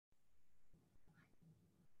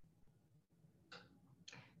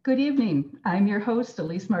Good evening. I'm your host,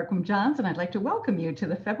 Elise Markham-Johns, and I'd like to welcome you to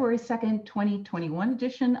the February 2nd, 2021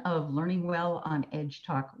 edition of Learning Well on Edge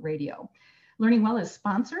Talk Radio. Learning Well is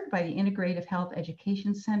sponsored by the Integrative Health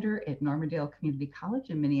Education Center at Normandale Community College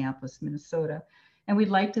in Minneapolis, Minnesota, and we'd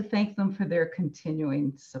like to thank them for their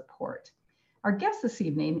continuing support. Our guest this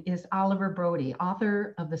evening is Oliver Broudy,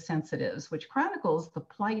 author of The Sensitives, which chronicles the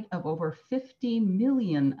plight of over 50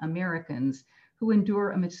 million Americans who endure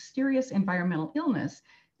a mysterious environmental illness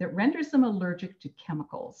that renders them allergic to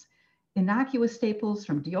chemicals. Innocuous staples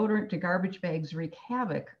from deodorant to garbage bags wreak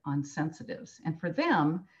havoc on sensitives. And for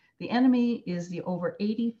them, the enemy is the over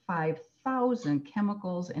 85,000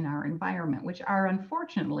 chemicals in our environment, which are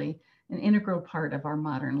unfortunately an integral part of our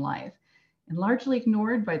modern life. And largely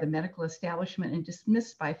ignored by the medical establishment and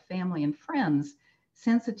dismissed by family and friends,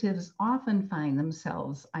 sensitives often find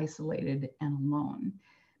themselves isolated and alone.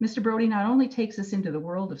 Mr. Broudy not only takes us into the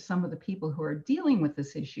world of some of the people who are dealing with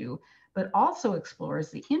this issue, but also explores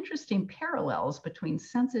the interesting parallels between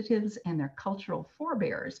sensitives and their cultural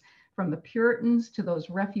forebears, from the Puritans to those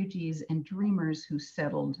refugees and dreamers who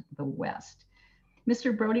settled the West.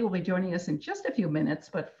 Mr. Broudy will be joining us in just a few minutes,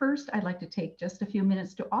 but first I'd like to take just a few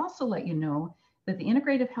minutes to also let you know that the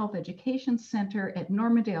Integrative Health Education Center at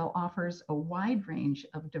Normandale offers a wide range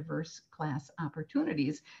of diverse class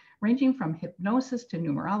opportunities, ranging from hypnosis to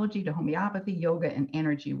numerology to homeopathy, yoga, and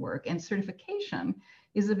energy work. And certification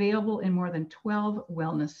is available in more than 12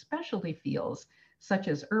 wellness specialty fields, such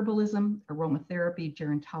as herbalism, aromatherapy,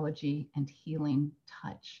 gerontology, and healing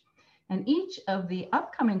touch. And each of the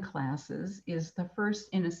upcoming classes is the first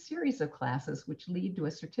in a series of classes which lead to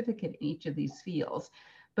a certificate in each of these fields.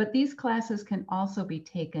 But these classes can also be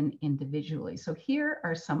taken individually. So here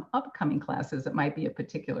are some upcoming classes that might be of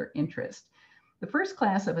particular interest. The first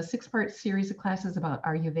class of a 6-part series of classes about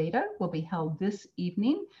Ayurveda will be held this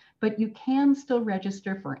evening, but you can still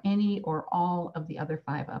register for any or all of the other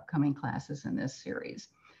 5 upcoming classes in this series.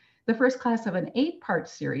 The first class of an 8-part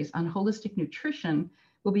series on holistic nutrition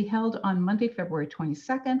will be held on Monday, February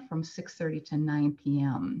 22nd from 6:30 to 9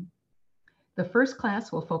 p.m. The first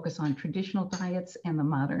class will focus on traditional diets and the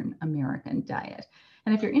modern American diet.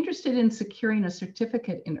 And if you're interested in securing a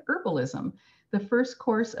certificate in herbalism, the first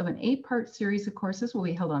course of an 8-part series of courses will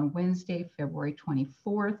be held on Wednesday, February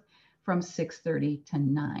 24th from 6:30 to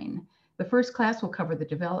 9. The first class will cover the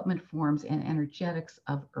development, forms, and energetics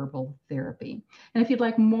of herbal therapy. And if you'd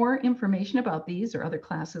like more information about these or other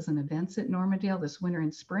classes and events at Normandale this winter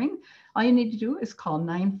and spring, all you need to do is call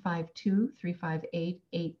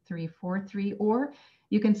 952-358-8343, or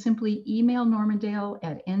you can simply email Normandale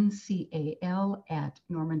at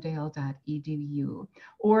ncal@normandale.edu.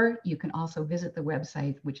 Or you can also visit the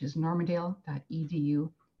website, which is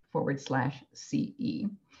normandale.edu/CE.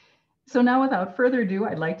 So now, without further ado,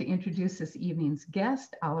 I'd like to introduce this evening's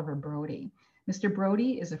guest, Oliver Broudy. Mr.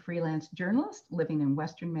 Broudy is a freelance journalist living in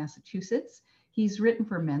Western Massachusetts. He's written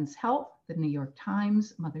for Men's Health, the New York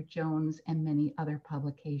Times, Mother Jones, and many other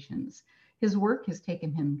publications. His work has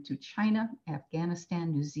taken him to China,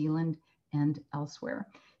 Afghanistan, New Zealand, and elsewhere.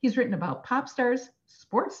 He's written about pop stars,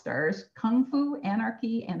 sports stars, kung fu,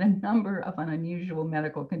 anarchy, and a number of unusual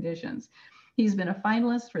medical conditions. He's been a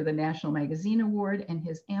finalist for the National Magazine Award, and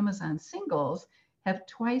his Amazon singles have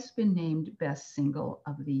twice been named Best Single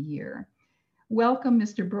of the Year. Welcome,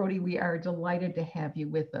 Mr. Broudy. We are delighted to have you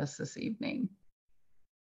with us this evening.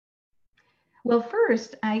 Well,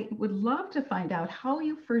 first, I would love to find out how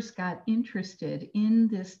you first got interested in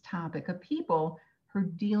this topic of people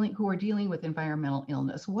who are dealing with environmental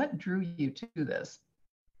illness. What drew you to this?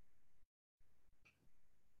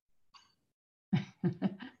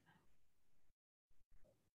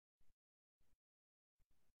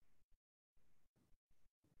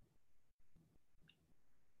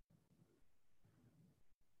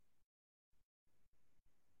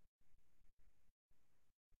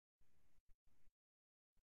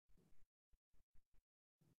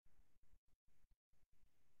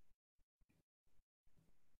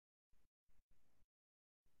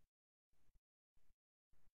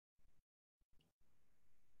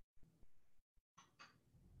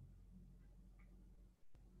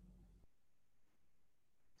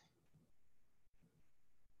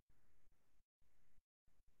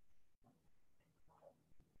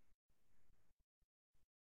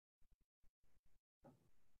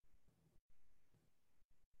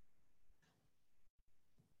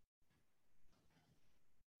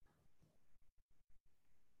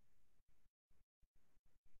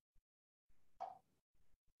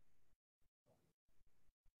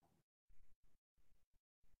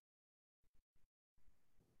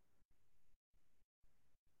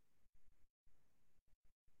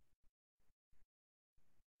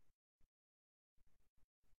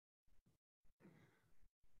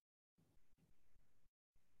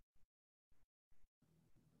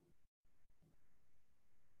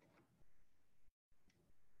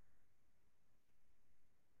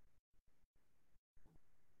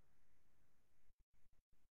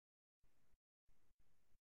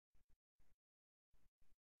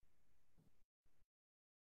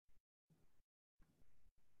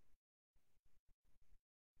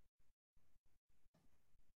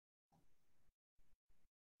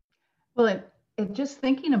 Well, just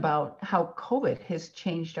thinking about how COVID has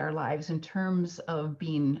changed our lives in terms of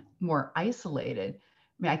being more isolated. I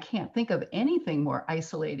mean, I can't think of anything more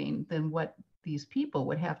isolating than what these people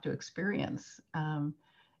would have to experience.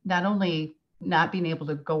 Not only not being able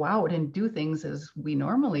to go out and do things as we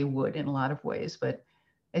normally would in a lot of ways, but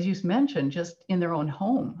as you mentioned, just in their own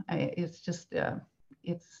home. It's just,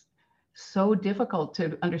 it's so difficult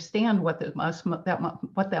to understand what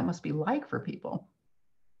that must be like for people.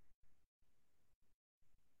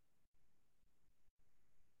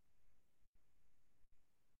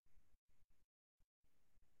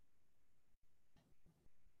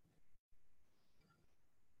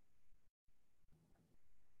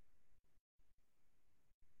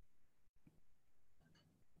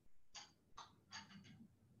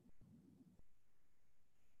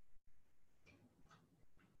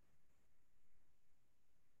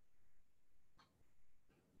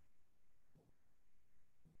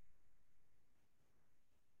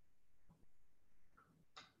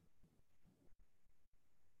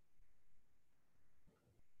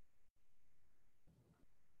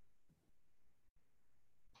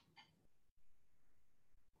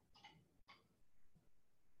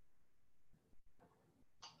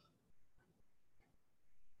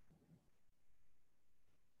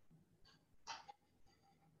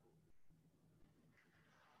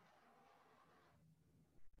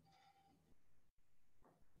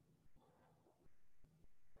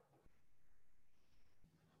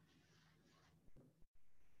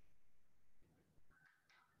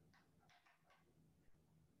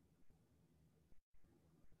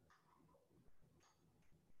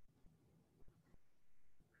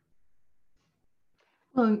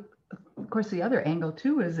 Well, of course, the other angle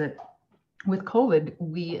too is that with COVID,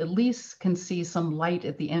 we at least can see some light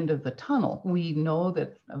at the end of the tunnel. We know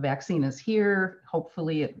that a vaccine is here.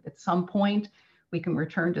 Hopefully, at some point, we can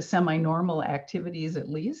return to semi normal activities at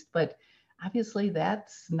least. But obviously,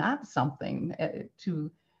 that's not something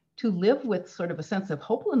to live with sort of a sense of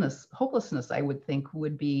hopelessness, I would think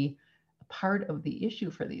would be a part of the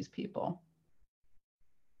issue for these people.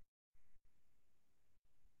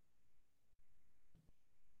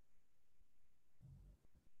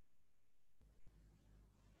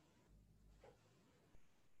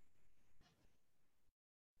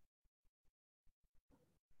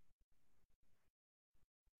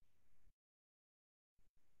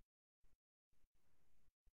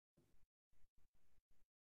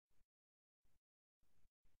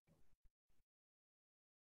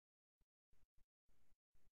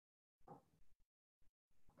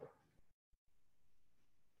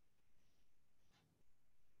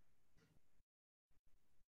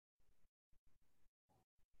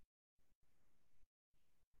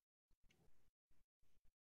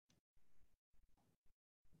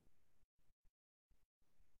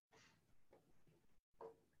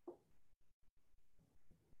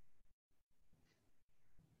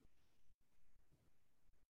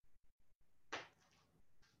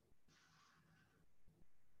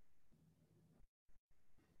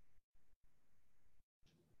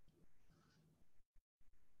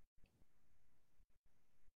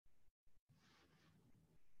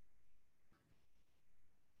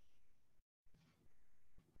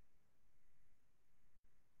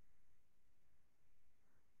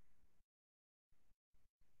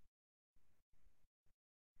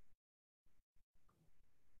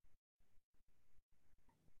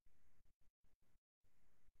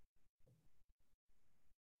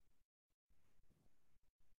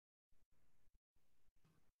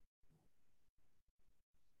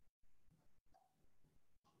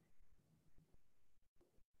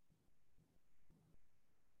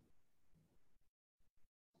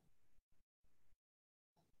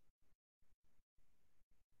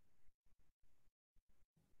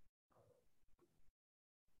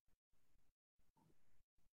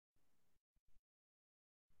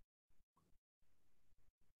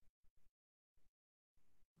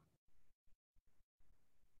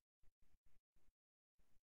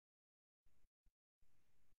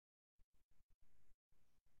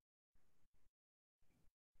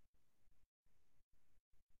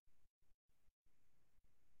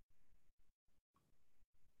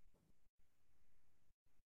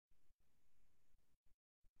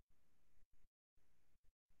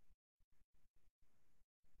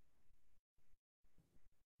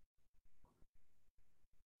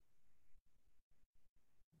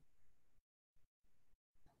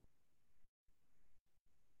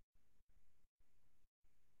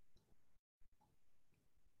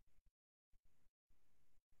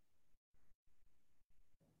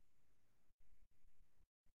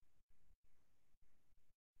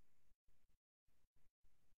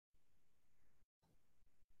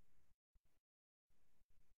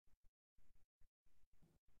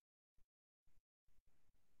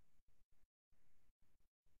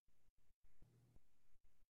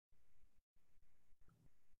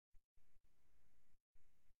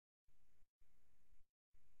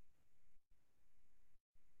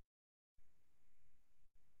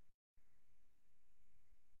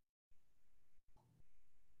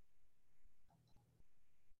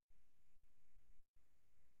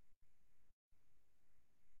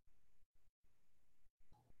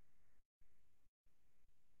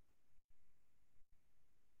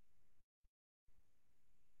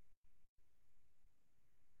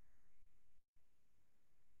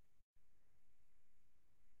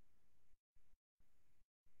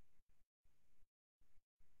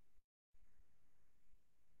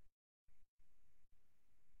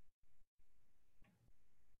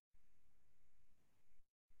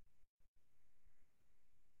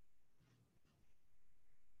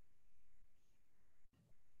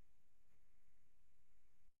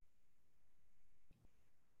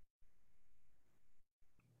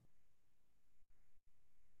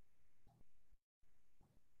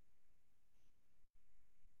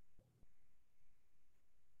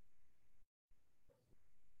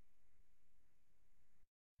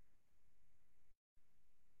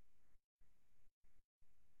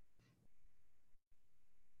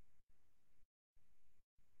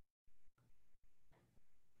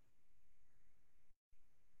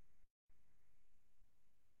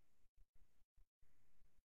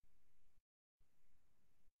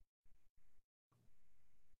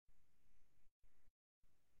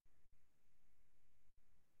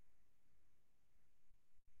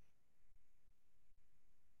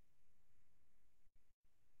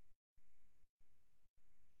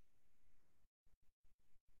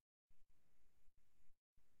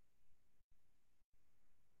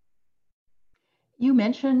 You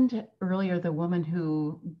mentioned earlier the woman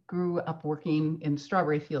who grew up working in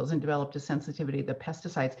strawberry fields and developed a sensitivity to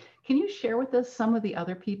pesticides. Can you share with us some of the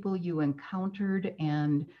other people you encountered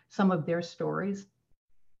and some of their stories?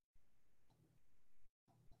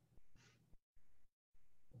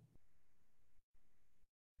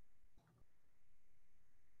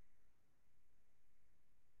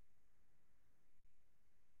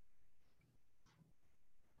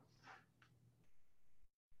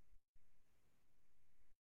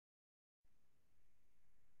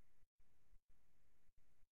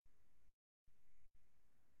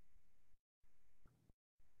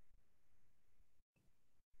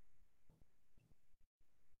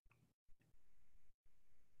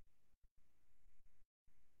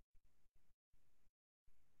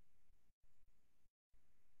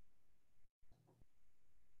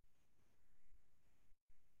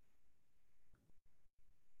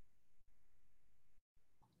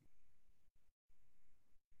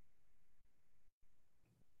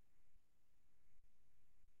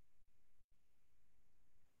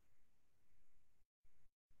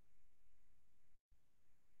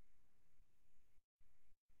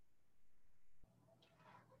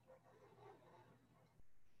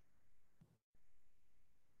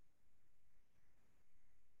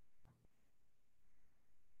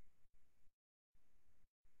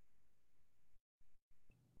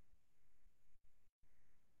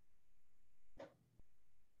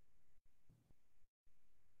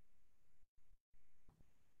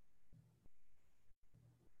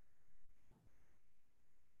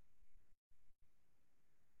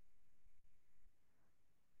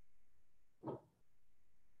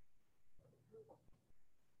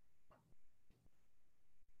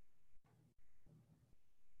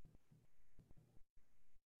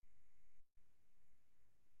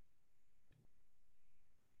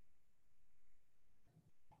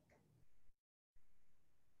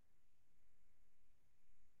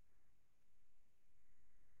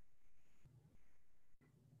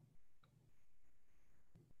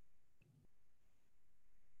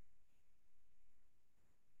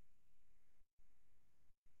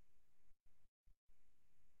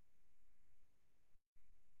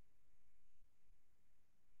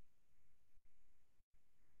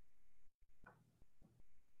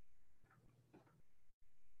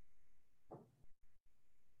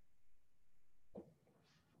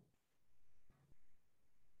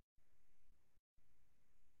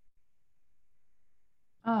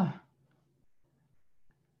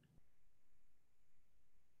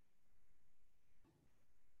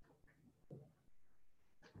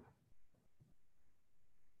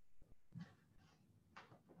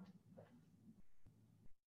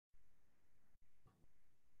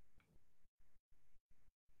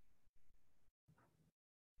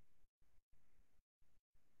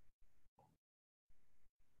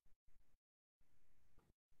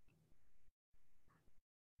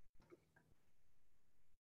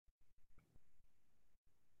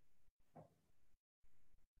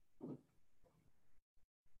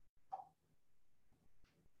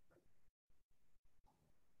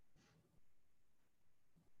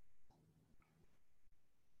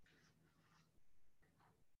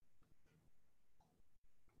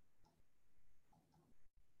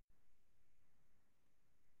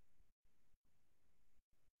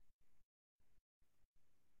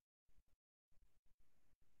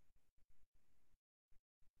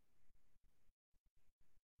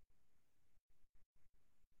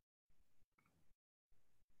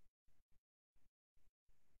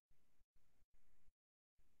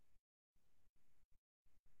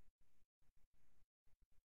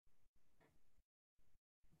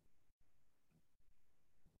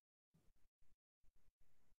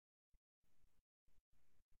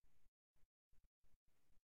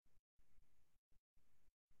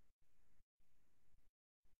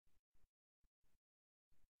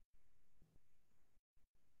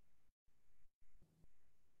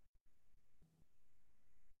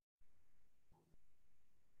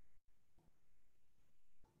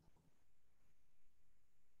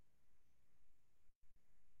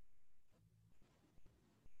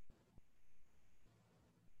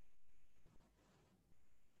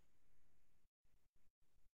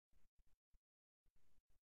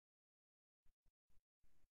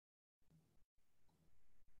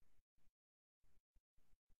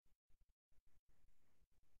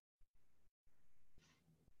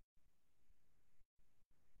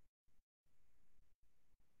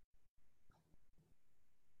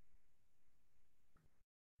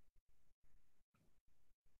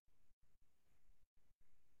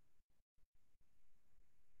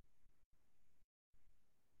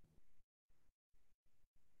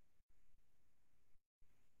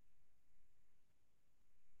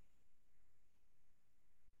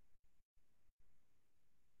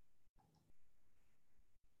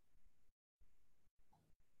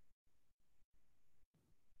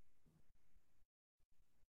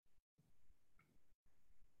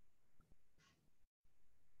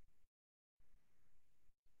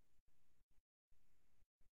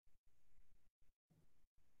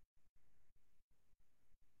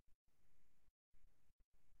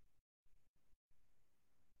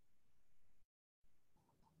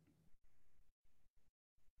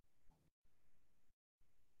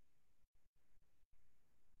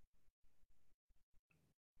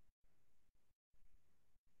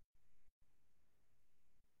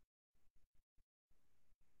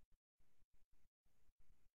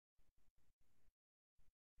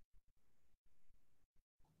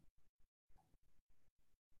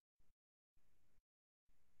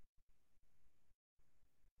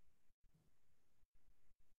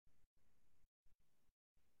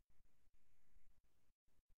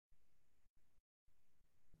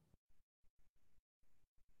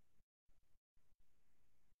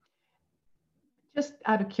 Just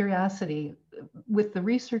out of curiosity, with the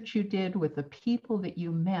research you did, with the people that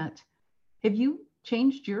you met, have you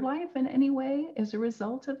changed your life in any way as a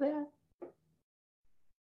result of that?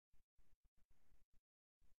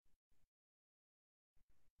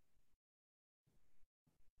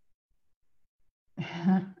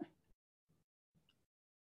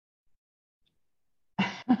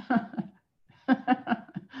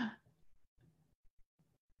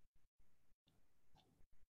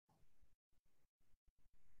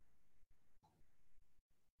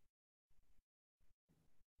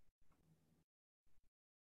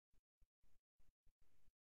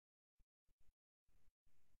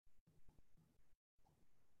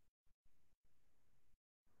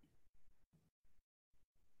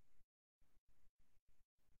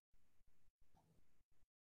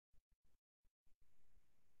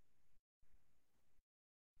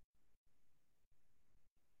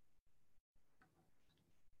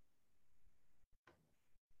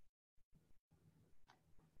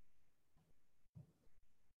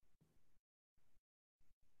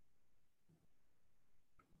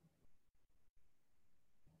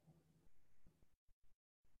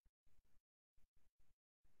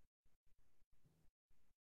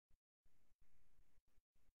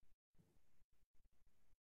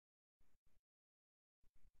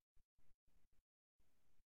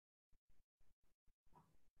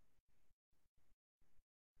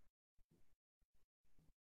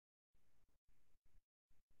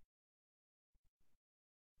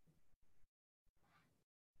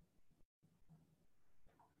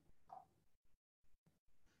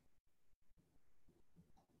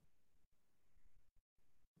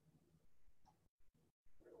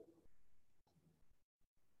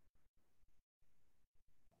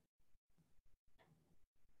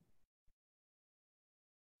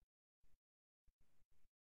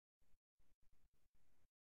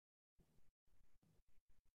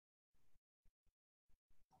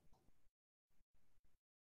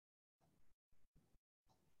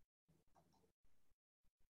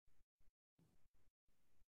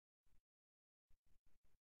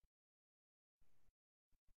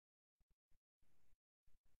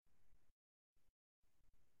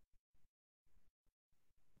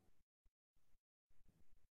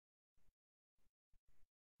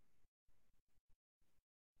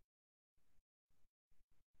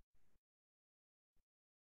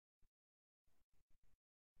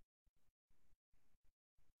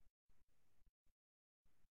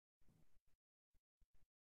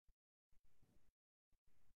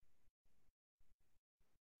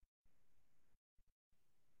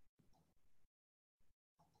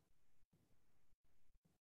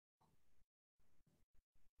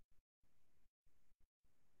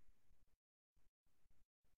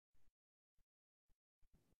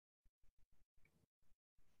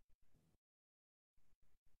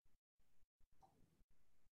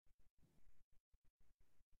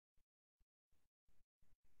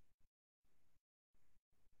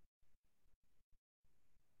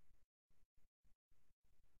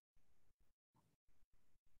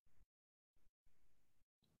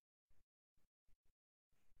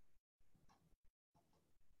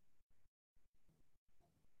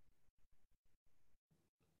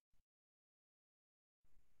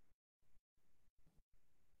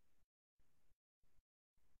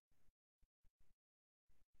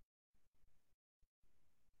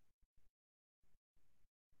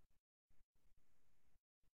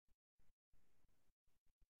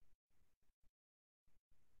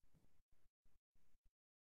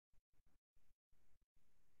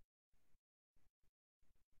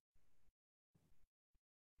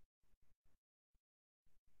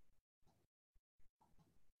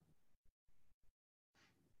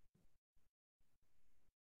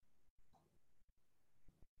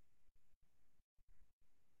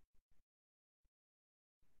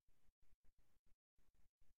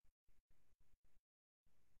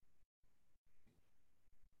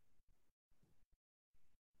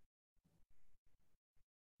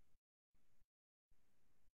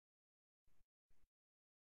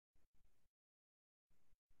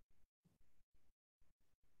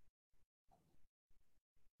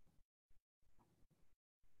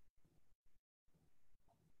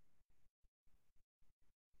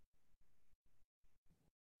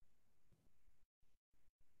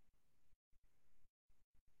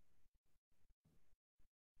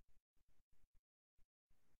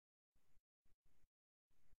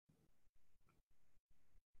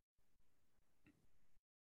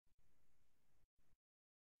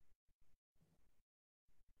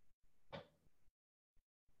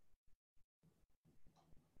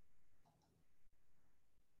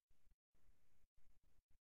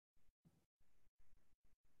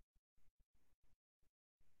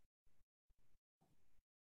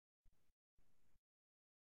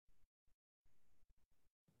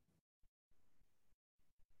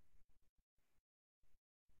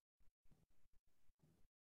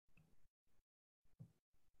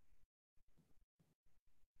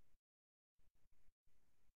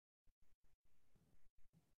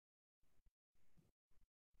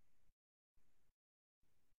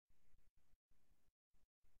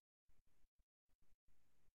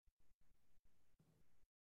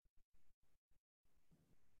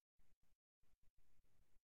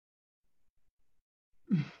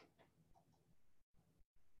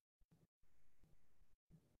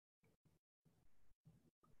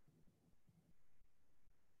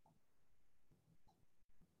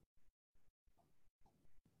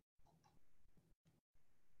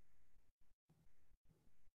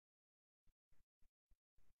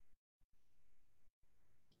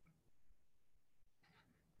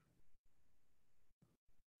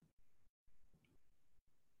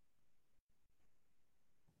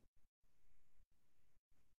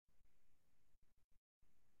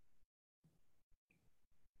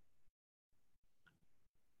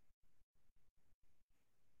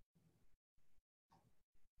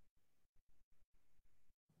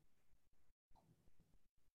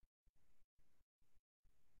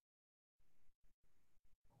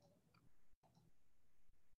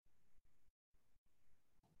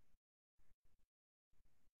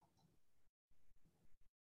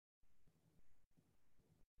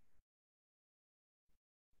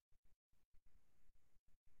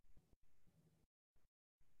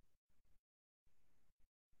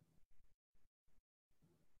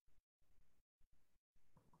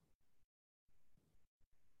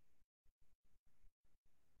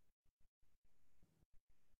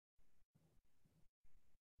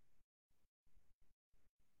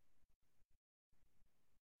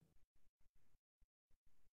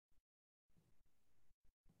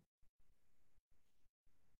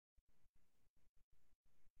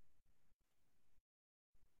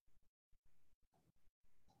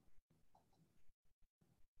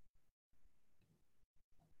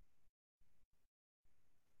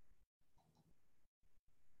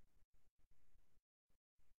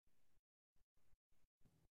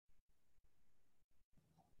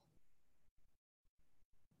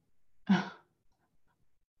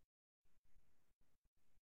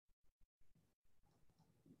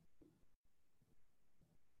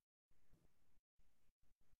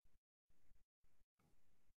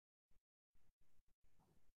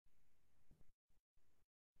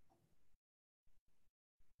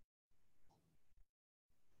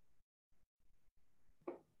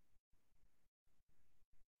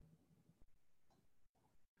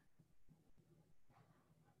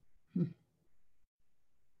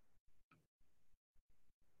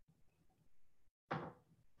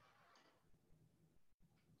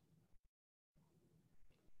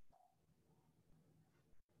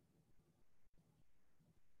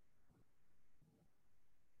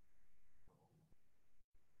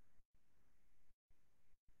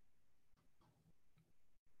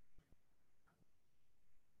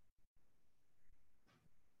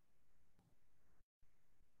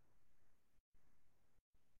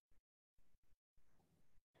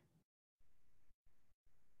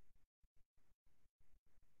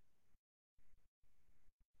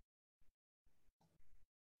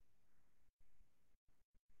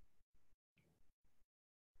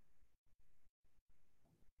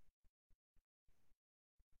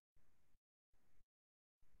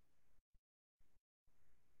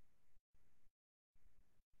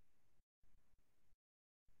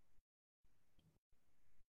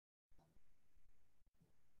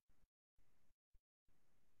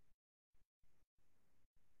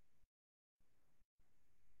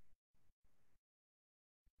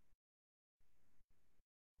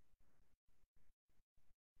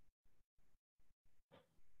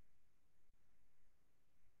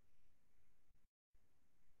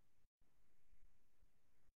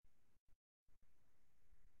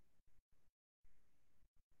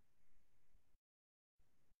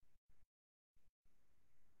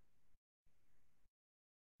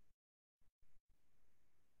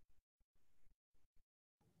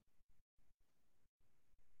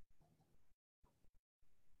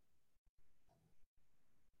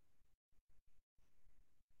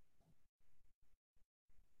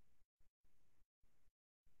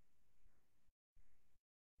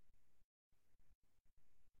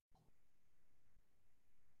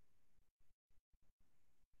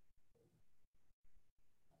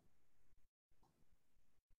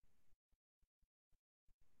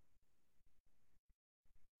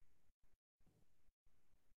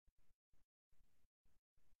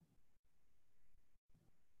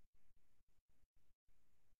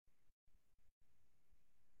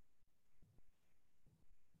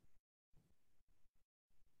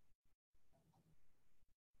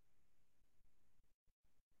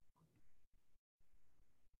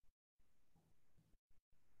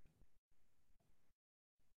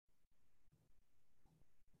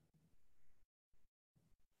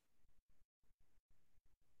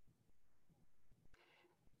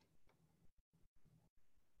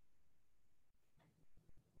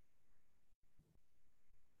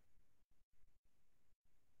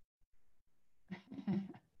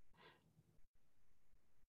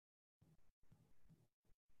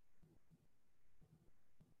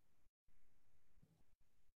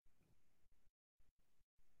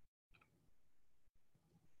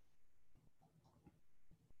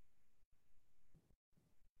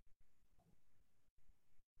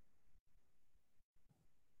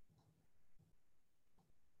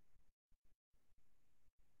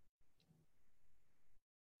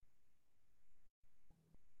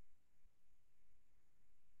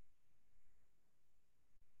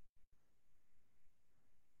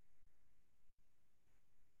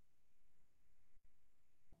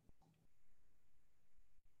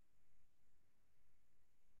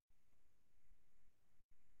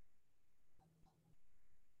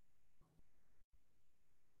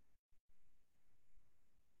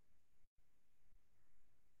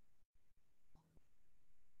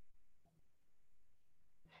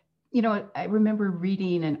 I remember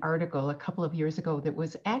reading an article a couple of years ago that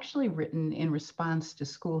was actually written in response to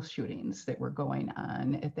school shootings that were going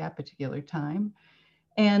on at that particular time.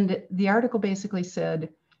 And the article basically said,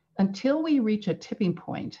 until we reach a tipping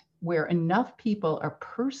point where enough people are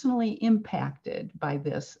personally impacted by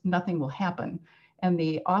this, nothing will happen. And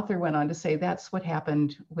the author went on to say that's what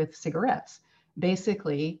happened with cigarettes.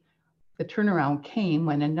 Basically, the turnaround came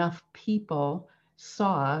when enough people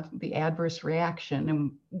saw the adverse reaction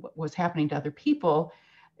and what was happening to other people,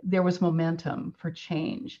 there was momentum for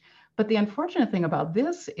change. But the unfortunate thing about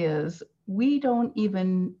this is we don't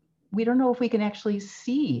know if we can actually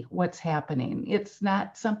see what's happening. It's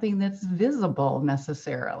not something that's visible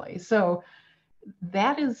necessarily. So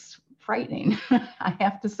that is frightening, I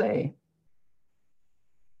have to say.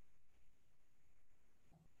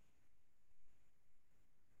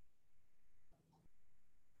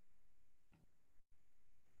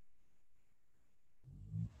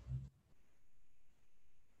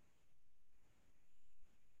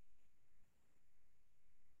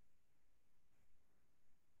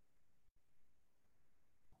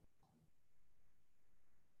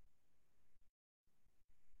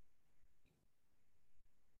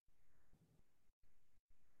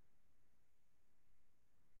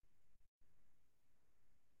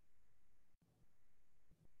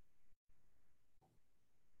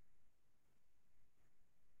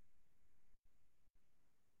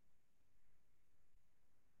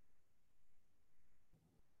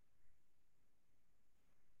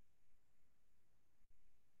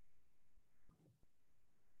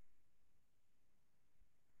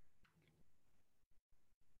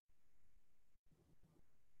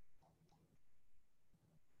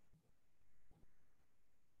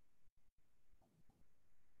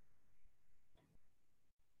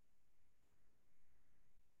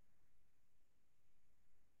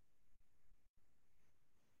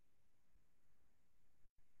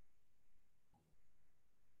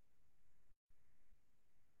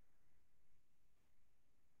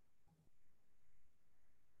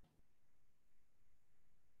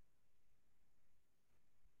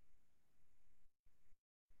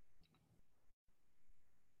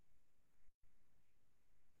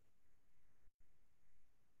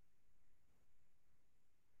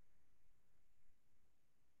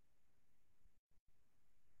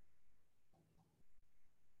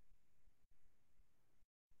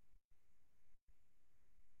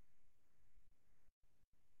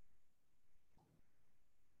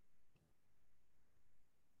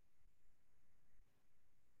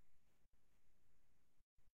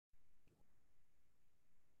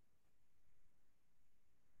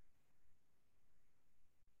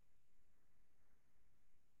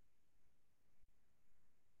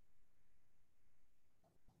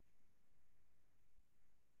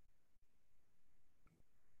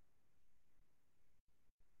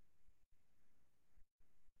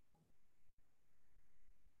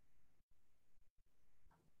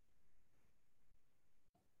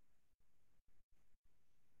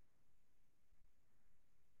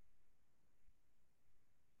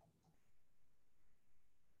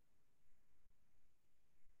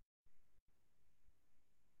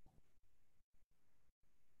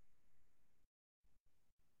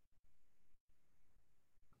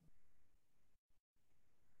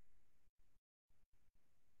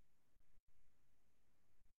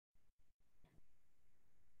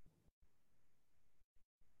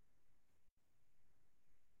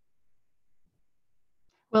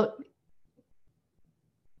 Well,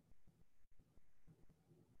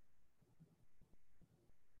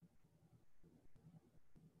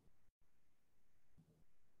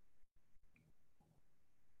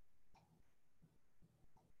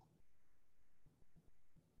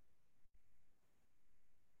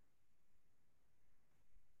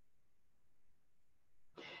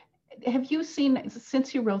 have you seen,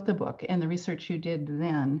 since you wrote the book and the research you did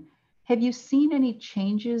then, have you seen any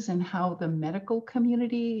changes in how the medical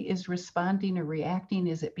community is responding or reacting?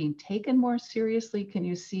 Is it being taken more seriously? Can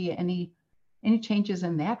you see any changes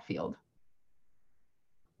in that field?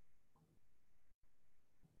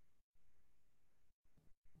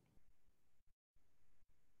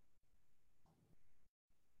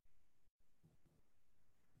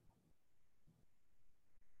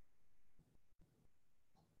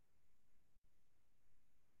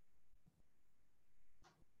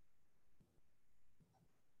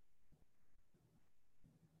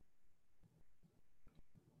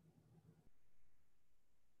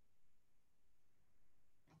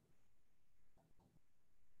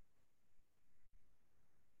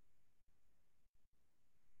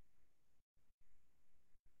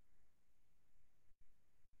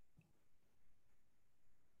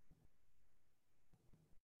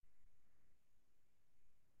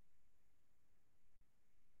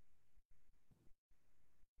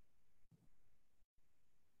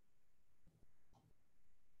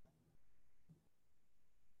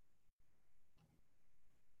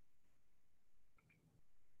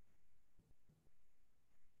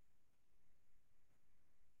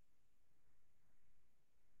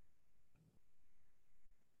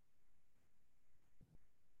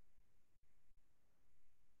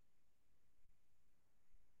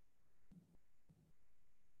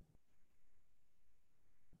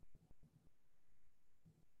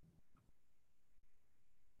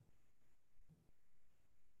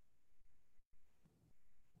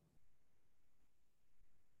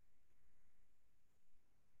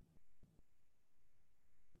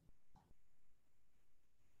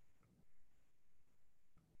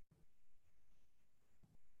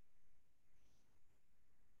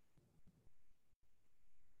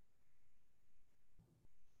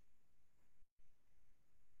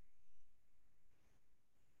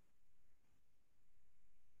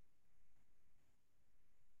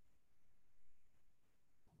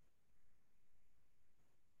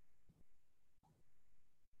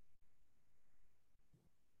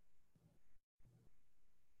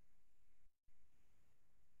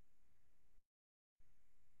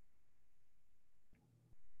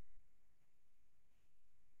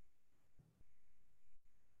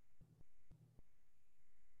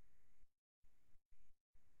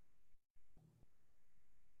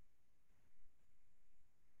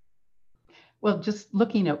 Well, just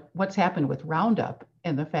looking at what's happened with Roundup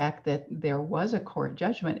and the fact that there was a court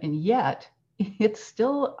judgment, and yet it's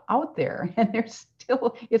still out there and it's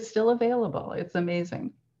still available. It's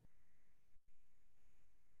amazing.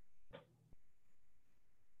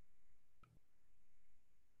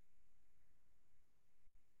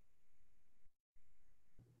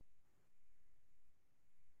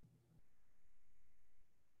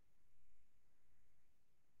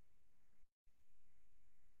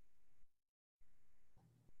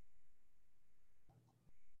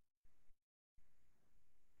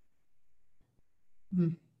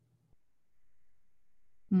 Mm,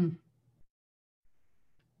 mm.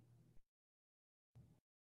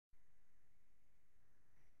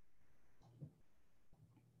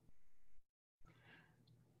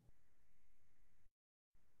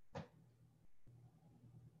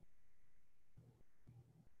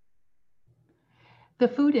 The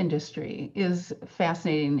food industry is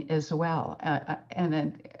fascinating as well. And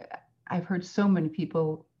then I've heard so many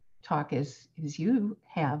people talk as you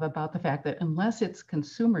have about the fact that unless it's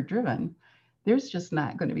consumer driven, there's just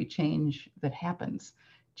not going to be change that happens.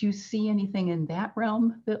 Do you see anything in that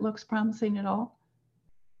realm that looks promising at all?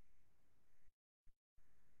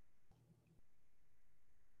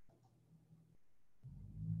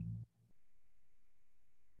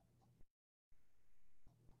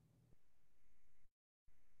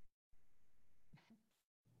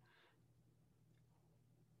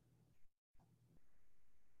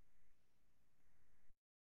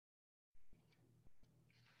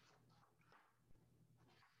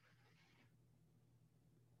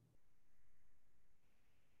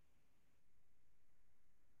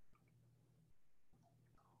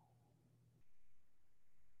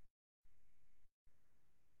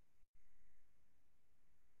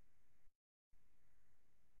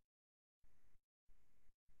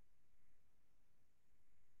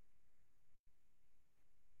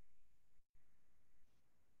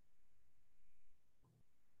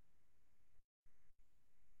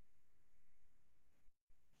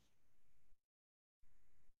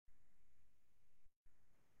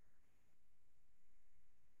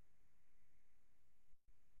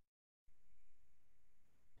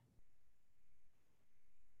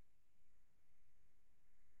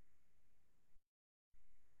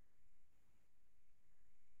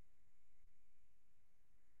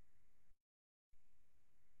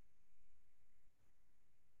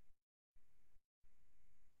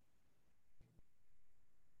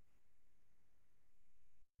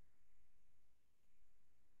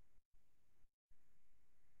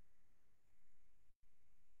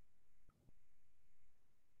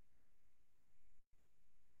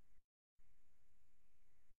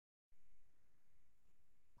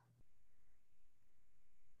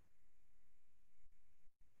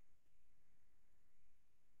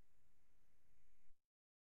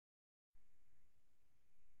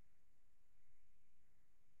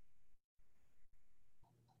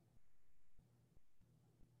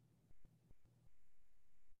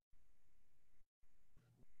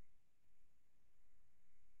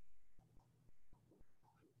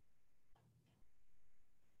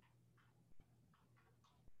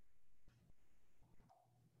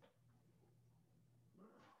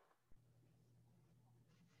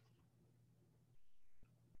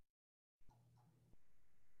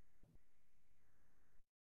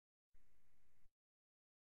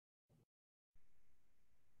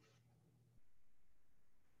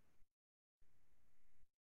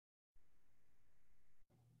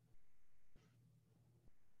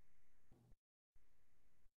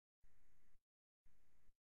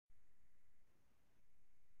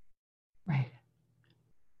 Right.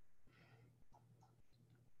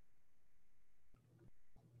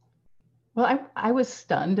 Well, I was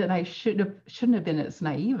stunned and I shouldn't have been as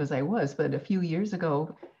naive as I was, but a few years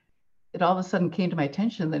ago, it all of a sudden came to my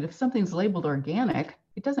attention that if something's labeled organic,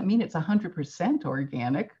 it doesn't mean it's 100%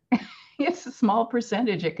 organic. It's a small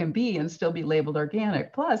percentage it can be and still be labeled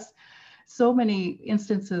organic. Plus, so many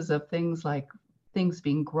instances of things like things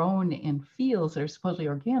being grown in fields that are supposedly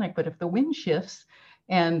organic, but if the wind shifts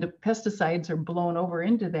and pesticides are blown over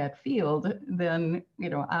into that field, then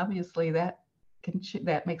obviously that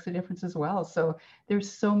makes a difference as well. So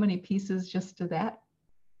there's so many pieces just to that.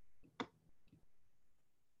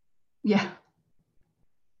 Yeah.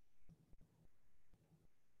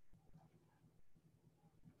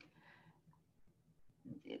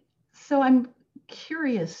 So I'm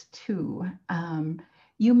curious too.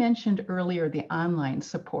 You mentioned earlier the online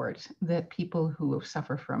support that people who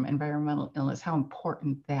suffer from environmental illness, how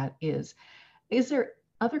important that is. Is there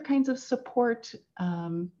other kinds of support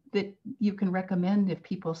that you can recommend if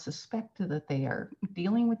people suspect that they are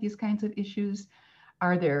dealing with these kinds of issues?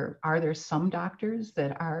 Are there some doctors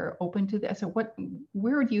that are open to this? Or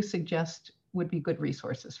where would you suggest would be good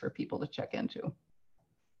resources for people to check into?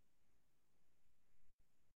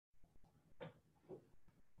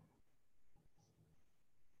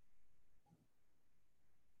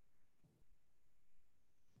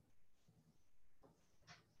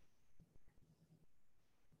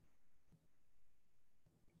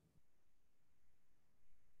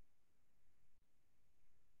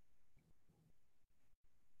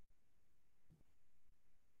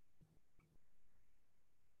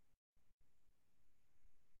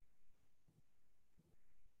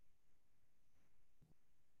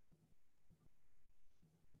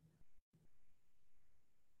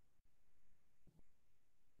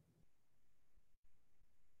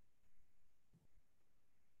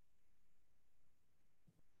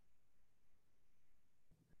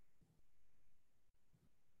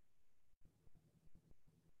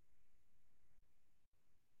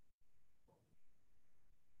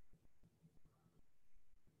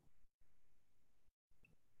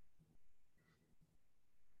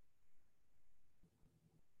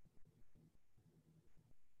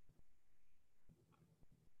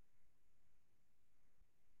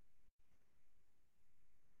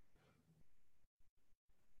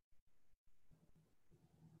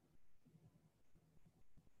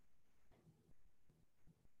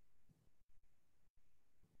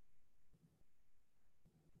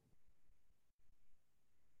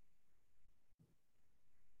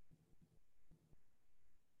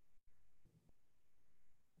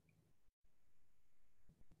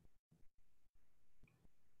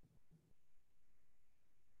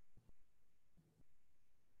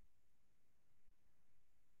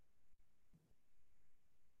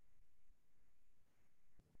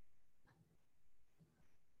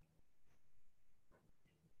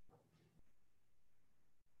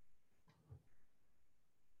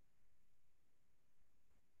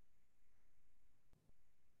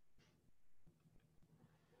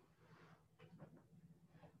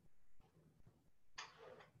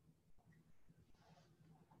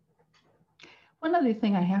 One other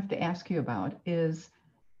thing I have to ask you about is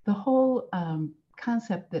the whole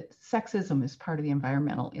concept that sexism is part of the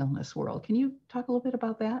environmental illness world. Can you talk a little bit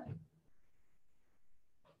about that?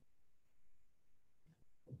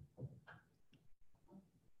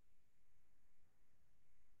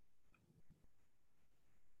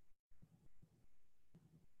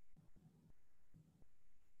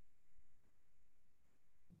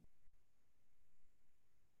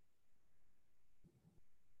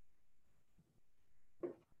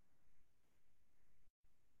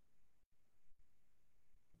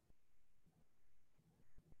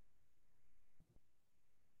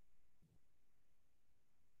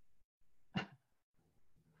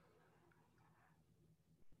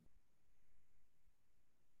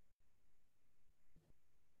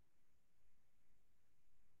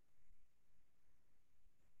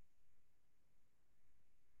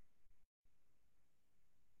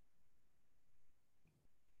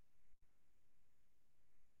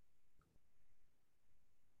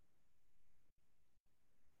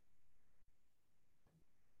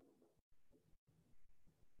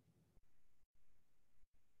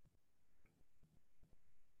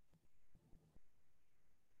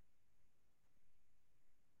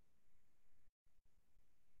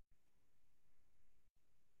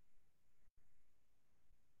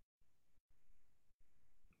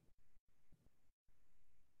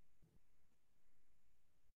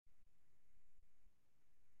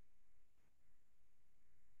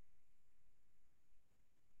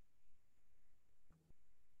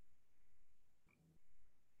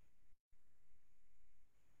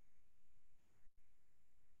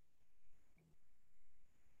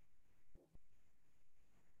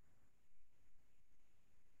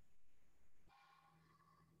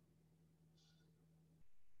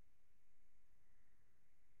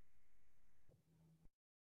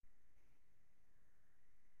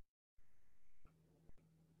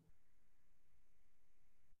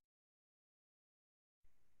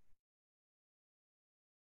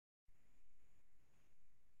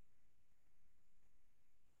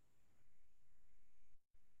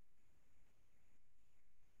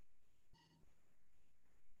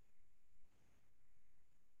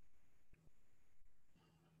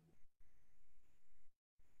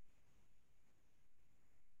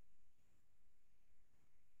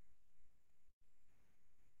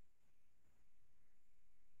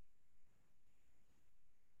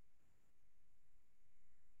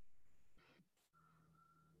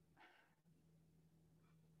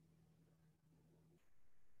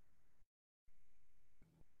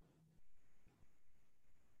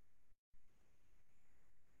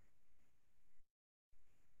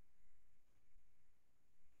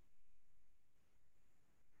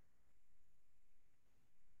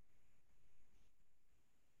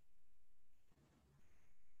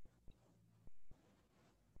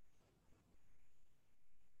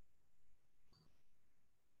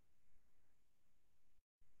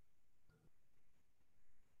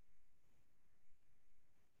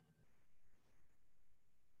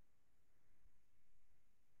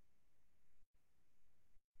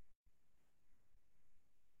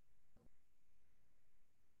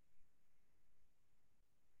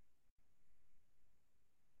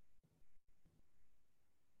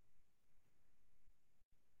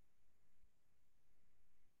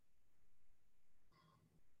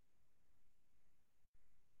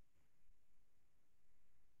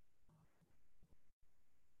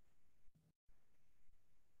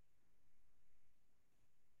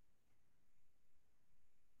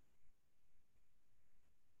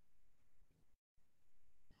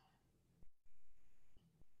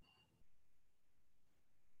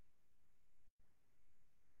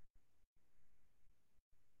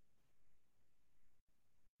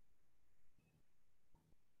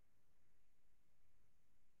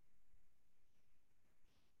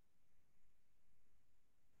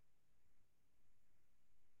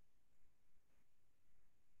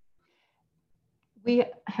 We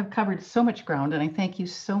have covered so much ground, and I thank you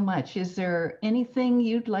so much. Is there anything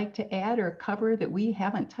you'd like to add or cover that we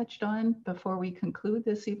haven't touched on before we conclude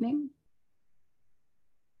this evening?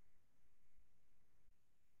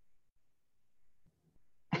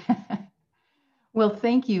 Well,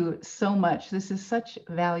 thank you so much. This is such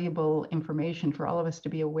valuable information for all of us to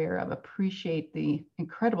be aware of. Appreciate the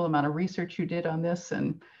incredible amount of research you did on this,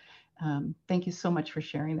 and thank you so much for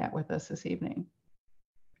sharing that with us this evening.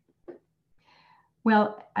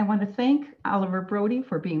 Well, I want to thank Oliver Broudy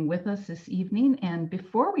for being with us this evening. And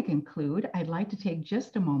before we conclude, I'd like to take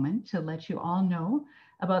just a moment to let you all know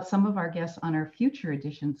about some of our guests on our future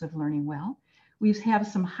editions of Learning Well. We have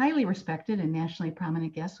some highly respected and nationally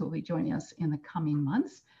prominent guests who will be joining us in the coming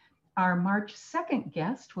months. Our March 2nd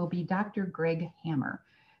guest will be Dr. Greg Hammer.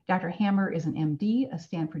 Dr. Hammer is an MD, a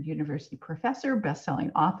Stanford University professor,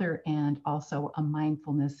 best-selling author, and also a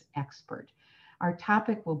mindfulness expert. Our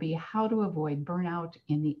topic will be how to avoid burnout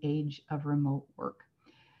in the age of remote work.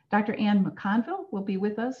 Dr. Ann McConville will be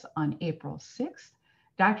with us on April 6th.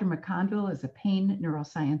 Dr. McConville is a pain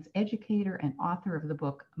neuroscience educator and author of the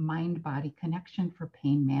book Mind-Body Connection for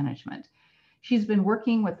Pain Management. She's been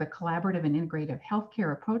working with the collaborative and integrative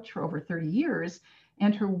healthcare approach for over 30 years,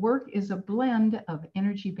 and her work is a blend of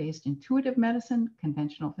energy-based intuitive medicine,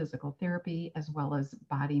 conventional physical therapy, as well as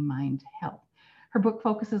body-mind health. Her book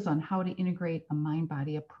focuses on how to integrate a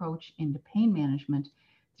mind-body approach into pain management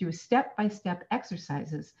through step-by-step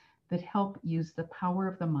exercises that help use the power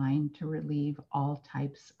of the mind to relieve all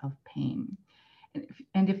types of pain.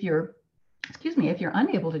 And if you're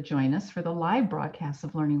unable to join us for the live broadcast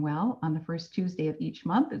of Learning Well on the first Tuesday of each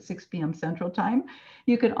month at 6 p.m. Central Time,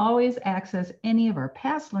 you can always access any of our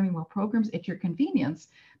past Learning Well programs at your convenience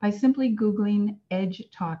by simply Googling Edge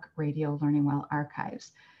Talk Radio Learning Well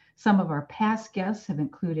archives. Some of our past guests have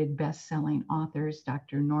included best-selling authors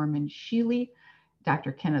Dr. Norman Shealy,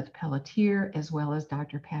 Dr. Kenneth Pelletier, as well as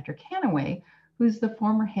Dr. Patrick Hanaway, who's the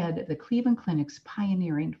former head of the Cleveland Clinic's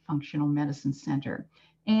pioneering Functional Medicine Center,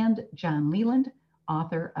 and John Leland,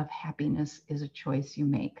 author of Happiness is a Choice You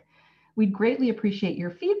Make. We'd greatly appreciate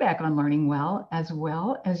your feedback on Learning Well as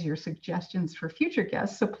your suggestions for future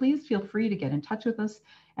guests, so please feel free to get in touch with us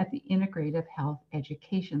at the Integrative Health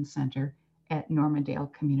Education Center at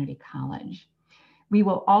Normandale Community College. We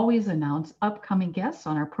will always announce upcoming guests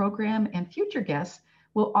on our program, and future guests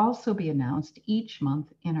will also be announced each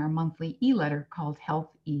month in our monthly e-letter called Health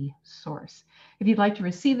e-Source. If you'd like to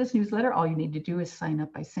receive this newsletter, all you need to do is sign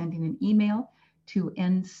up by sending an email to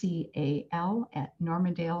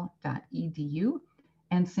ncal@normandale.edu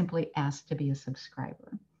and simply ask to be a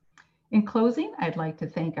subscriber. In closing, I'd like to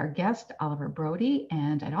thank our guest, Oliver Broudy,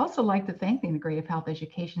 and I'd also like to thank the Integrative Health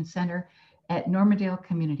Education Center at Normandale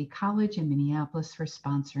Community College in Minneapolis for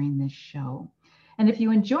sponsoring this show. And if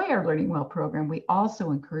you enjoy our Learning Well program, we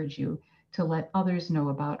also encourage you to let others know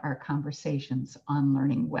about our conversations on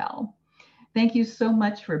Learning Well. Thank you so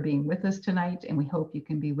much for being with us tonight, and we hope you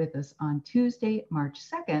can be with us on Tuesday, March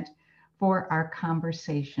 2nd, for our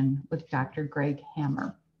conversation with Dr. Greg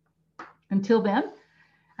Hammer. Until then,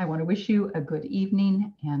 I want to wish you a good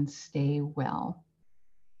evening and stay well.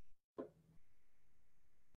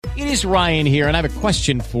 It is Ryan here, and I have a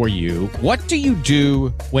question for you. What do you do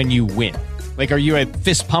when you win? Like, are you a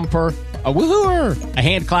fist pumper, a woohooer, a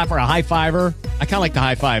hand clapper, a high fiver? I kind of like the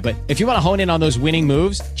high five, but if you want to hone in on those winning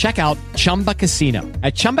moves, check out Chumba Casino.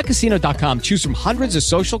 At ChumbaCasino.com, choose from hundreds of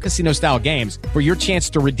social casino style games for your chance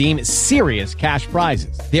to redeem serious cash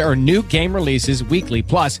prizes. There are new game releases weekly,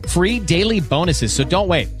 plus free daily bonuses. So don't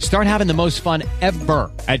wait. Start having the most fun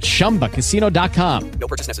ever at ChumbaCasino.com. No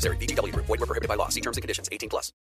purchase necessary. VGW Group. Void where prohibited by law. See terms and conditions. 18+.